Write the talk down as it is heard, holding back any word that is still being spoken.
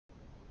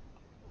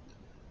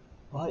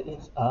What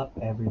is up,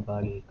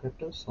 everybody?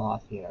 Crypto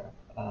Sloth here.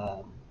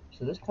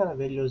 So this kind of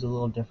video is a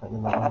little different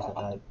than the ones that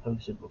I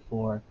posted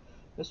before.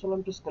 This one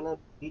I'm just gonna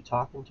be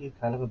talking to you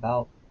kind of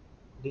about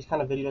these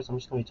kind of videos. I'm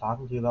just gonna be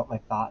talking to you about my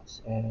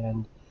thoughts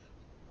and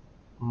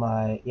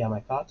my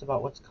thoughts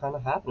about what's kind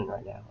of happening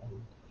right now.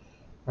 And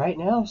right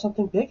now,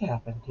 something big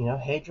happened.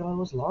 Hedron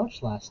was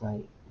launched last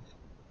night,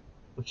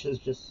 which is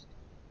just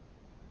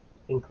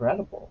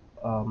incredible.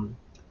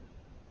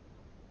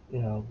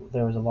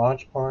 There was a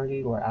launch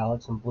party where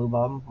Alex and Blue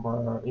Bum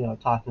were,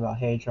 talking about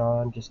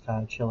Hadron, just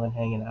kind of chilling,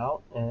 hanging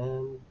out,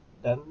 and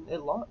then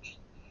it launched.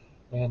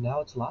 And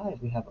now it's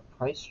live. We have a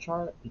price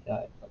chart, we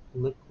got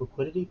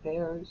liquidity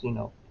pairs,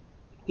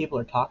 people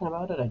are talking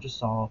about it. I just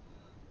saw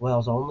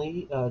Wells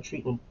Only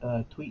tweet an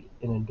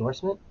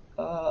endorsement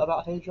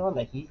about Hadron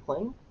that he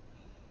claimed.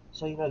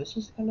 So, this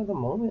is kind of the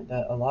moment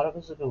that a lot of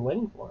us have been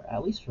waiting for.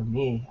 At least for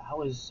me, I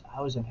was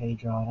in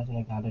Hadron. I think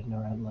I got it in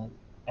around like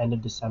end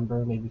of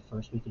December, maybe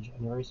first week of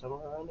January,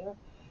 somewhere around there.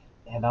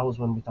 And that was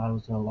when we thought it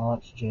was going to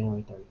launch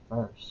January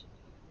 31st.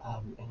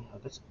 And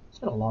it's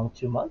been a long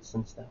 2 months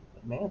since then.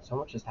 But man, so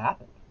much has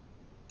happened.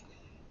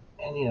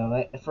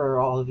 And for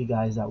all of you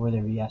guys that were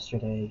there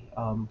yesterday,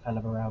 kind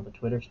of around the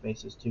Twitter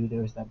Spaces too,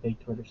 there was that big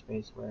Twitter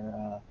space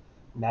where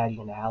Maddie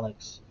and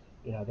Alex,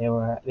 they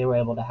were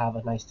able to have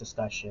a nice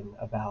discussion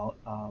about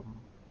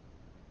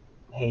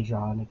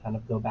Hadron and kind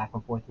of go back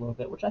and forth a little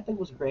bit, which I think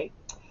was great.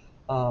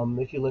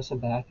 If you listen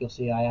back, you'll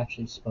see I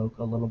actually spoke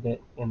a little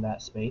bit in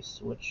that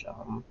space, which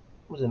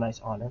was a nice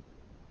honor.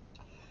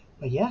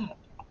 But yeah,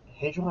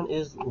 Hedron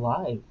is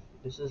live.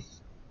 This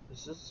is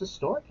this is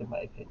historic in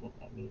my opinion.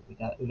 I mean, we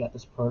got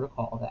this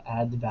protocol that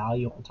adds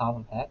value on top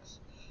of Hex,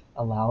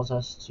 allows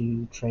us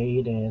to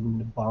trade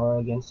and borrow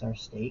against our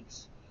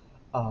stakes.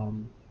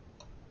 Um,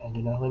 and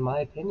in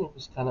my opinion,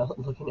 just kind of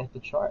looking at the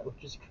chart,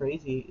 which is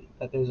crazy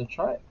that there's a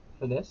chart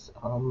for this.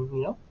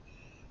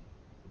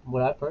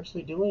 What I'm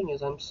personally doing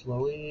is I'm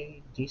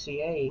slowly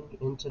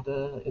DCAing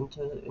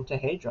into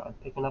Hadron,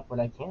 picking up what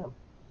I can.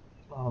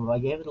 I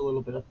gave it a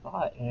little bit of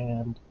thought,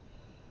 and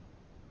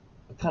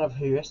the kind of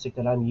heuristic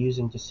that I'm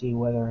using to see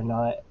whether or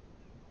not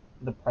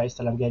the price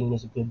that I'm getting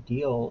is a good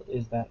deal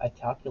is that I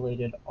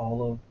calculated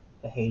all of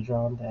the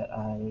Hadron that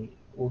I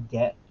will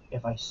get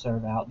if I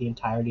serve out the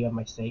entirety of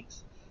my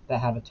stakes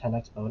that have a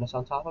 10x bonus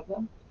on top of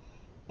them.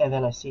 And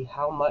then I see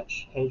how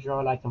much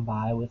Hadron I can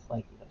buy with,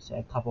 like, say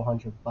a couple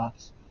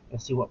 $100,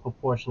 and see what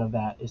proportion of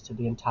that is to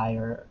the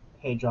entire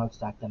Hadron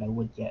stack that I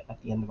would get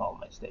at the end of all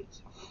my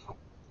stakes.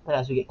 And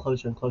as we get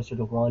closer and closer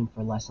to one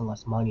for less and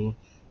less money,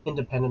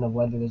 independent of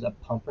whether there's a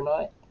pump or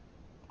not,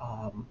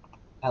 um,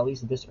 at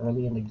least this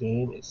early in the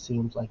game, it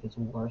seems like it's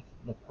worth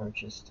the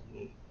purchase to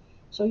me.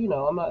 So,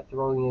 I'm not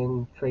throwing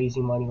in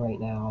crazy money right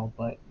now,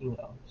 but,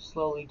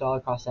 slowly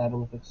dollar cost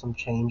adding with some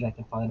change I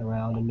can find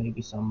around and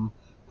maybe some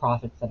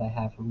profits that I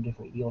have from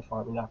different yield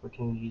farming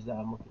opportunities that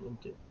I'm looking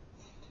into.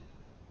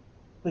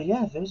 But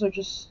yeah, those are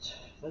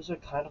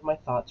kind of my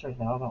thoughts right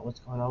now about what's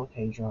going on with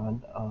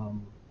Hadron.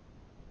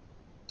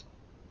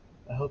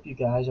 I hope you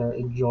guys are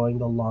enjoying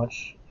the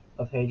launch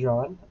of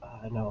Hadron.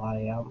 I know I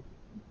am.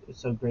 It's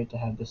so great to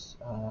have this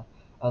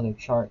other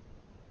chart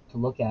to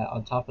look at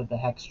on top of the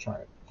hex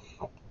chart,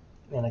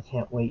 and I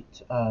can't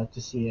wait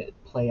to see it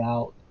play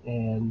out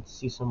and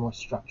see some more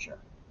structure.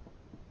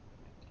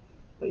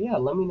 But yeah,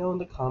 let me know in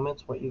the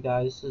comments what you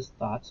guys'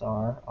 thoughts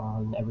are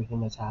on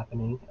everything that's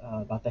happening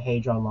about the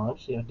Hadron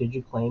launch. Did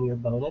you claim your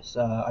bonus?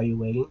 Are you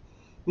waiting?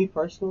 Me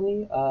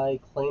personally, I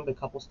claimed a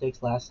couple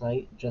stakes last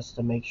night just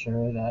to make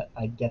sure that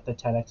I get the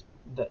 10x,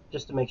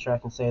 just to make sure I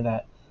can say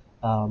that,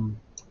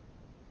 um,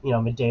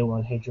 I'm a day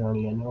one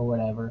Hadronian or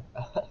whatever.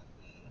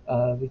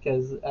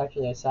 Because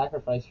actually I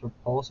sacrificed for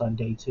Pulse on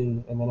day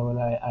two, and then when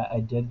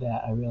I did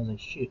that, I realized, like,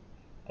 shoot,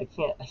 I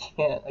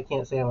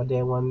can't say I'm a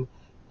day one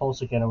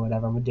Pulse again or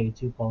whatever. I'm a day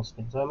two Pulse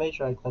again. So I made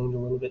sure I claimed a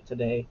little bit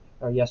today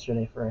or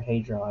yesterday for a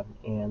Hadron,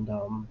 and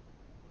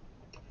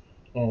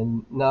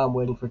now I'm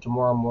waiting for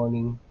tomorrow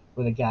morning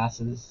where the gas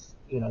is,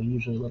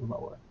 usually a little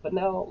lower. But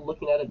now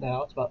looking at it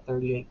now, it's about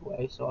 38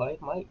 away, so I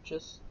might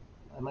just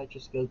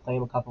go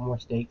claim a couple more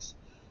stakes,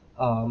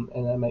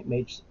 and I might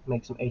make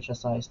some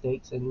HSI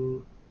stakes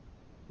and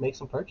make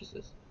some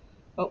purchases.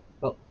 Oh,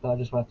 well, no, I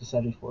just went up to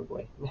 74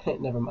 away.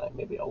 Never mind,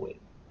 maybe I'll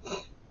wait.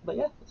 But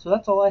yeah, so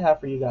that's all I have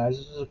for you guys.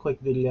 This is a quick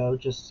video,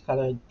 just kind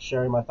of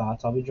sharing my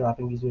thoughts. I'll be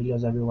dropping these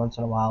videos every once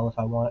in a while if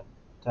I want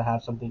to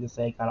have something to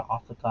say kind of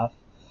off the cuff.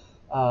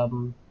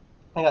 Um,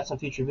 I got some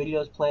future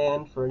videos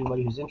planned for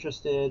anybody who's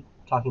interested,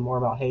 talking more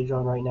about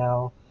Hadron right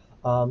now.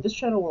 This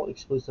channel won't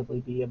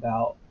exclusively be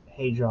about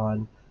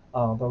Hadron,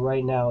 but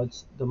right now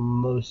it's the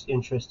most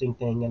interesting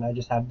thing, and I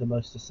just have the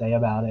most to say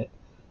about it.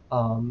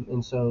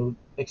 And so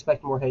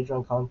expect more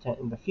Hadron content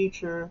in the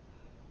future.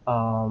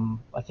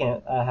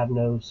 I have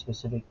no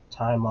specific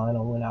timeline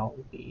on when I'll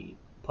be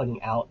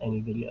putting out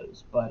any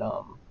videos, but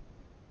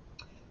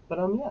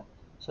yeah.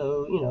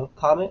 So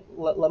comment.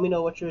 Let me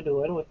know what you're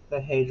doing with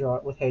the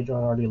Hadron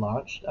already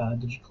launched.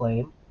 Did you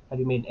claim? Have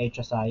you made an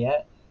HSI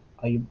yet?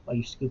 Are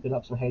you scooping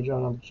up some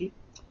Hadron on the cheap?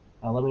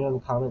 Let me know in the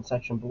comment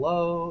section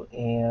below,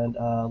 and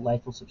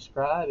like and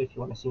subscribe if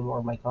you want to see more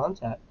of my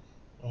content.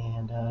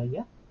 And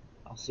yeah,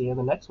 I'll see you in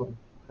the next one.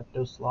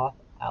 Crypto Sloth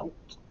out.